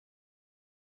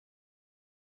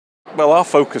Well, our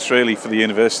focus really for the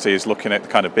university is looking at the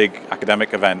kind of big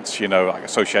academic events, you know, like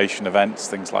association events,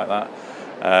 things like that.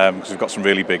 Because we've got some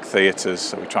really big theatres,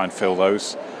 so we try and fill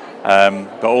those.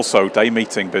 But also day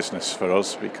meeting business for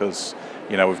us, because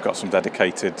you know we've got some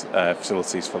dedicated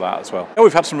facilities for that as well.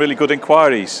 We've had some really good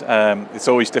inquiries. It's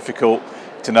always difficult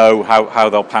to know how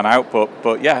they'll pan out,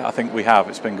 but yeah, I think we have.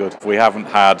 It's been good. We haven't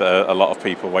had a lot of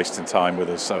people wasting time with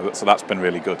us, so that's been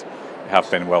really good. We have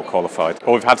been well qualified.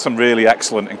 Well, we've had some really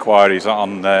excellent inquiries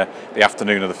on the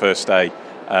afternoon of the first day,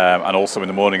 and also in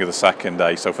the morning of the second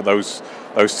day. So for those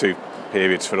two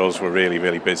periods for us, we're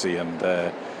really busy, and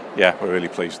yeah, we're really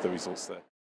pleased with the results there.